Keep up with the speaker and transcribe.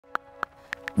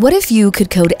What if you could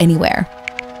code anywhere?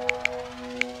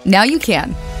 Now you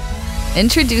can.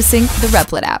 Introducing the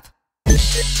Replit app.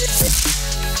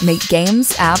 Make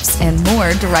games, apps, and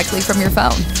more directly from your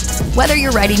phone. Whether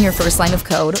you're writing your first line of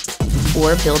code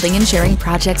or building and sharing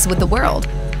projects with the world,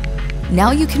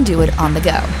 now you can do it on the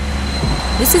go.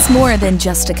 This is more than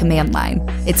just a command line.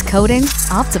 It's coding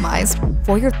optimized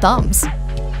for your thumbs.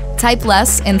 Type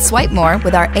less and swipe more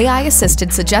with our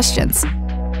AI-assisted suggestions.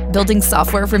 Building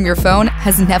software from your phone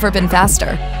has never been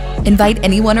faster. Invite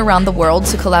anyone around the world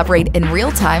to collaborate in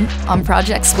real time on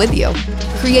projects with you.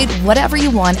 Create whatever you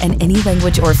want in any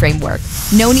language or framework.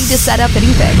 No need to set up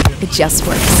anything, it just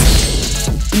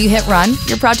works. When you hit run,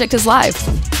 your project is live.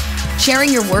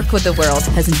 Sharing your work with the world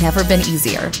has never been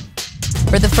easier.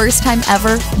 For the first time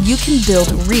ever, you can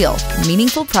build real,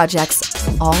 meaningful projects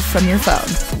all from your phone.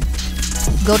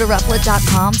 Go to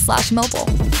replit.com/mobile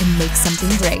and make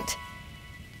something great.